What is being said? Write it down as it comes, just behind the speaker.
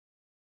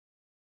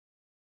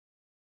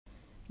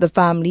The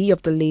family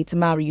of the late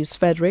Marius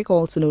Frederick,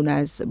 also known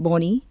as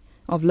Bonnie,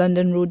 of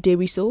London Road,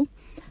 Deriso,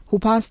 who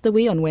passed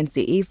away on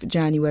Wednesday 8th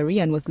January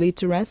and was laid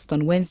to rest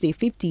on Wednesday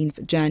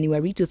 15th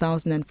January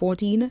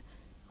 2014,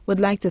 would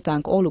like to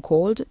thank all who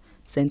called,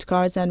 sent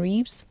cards and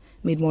wreaths,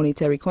 made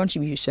monetary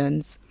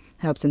contributions,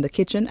 helped in the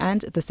kitchen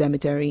and the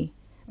cemetery,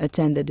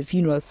 attended the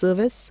funeral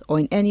service, or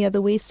in any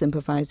other way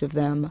sympathized with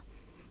them.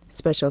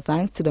 Special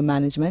thanks to the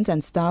management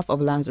and staff of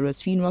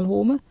Lazarus Funeral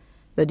Home,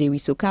 the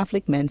Deriso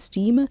Catholic Men's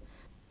Team,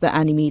 the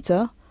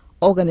animator,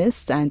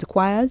 organists and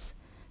choirs,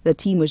 the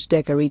team which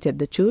decorated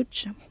the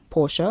church,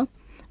 Portia,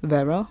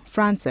 Vera,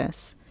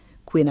 Frances,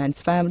 Quinn and's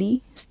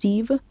family,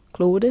 Steve,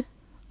 Claude,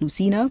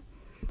 Lucina.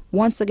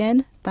 Once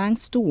again,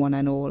 thanks to one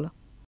and all.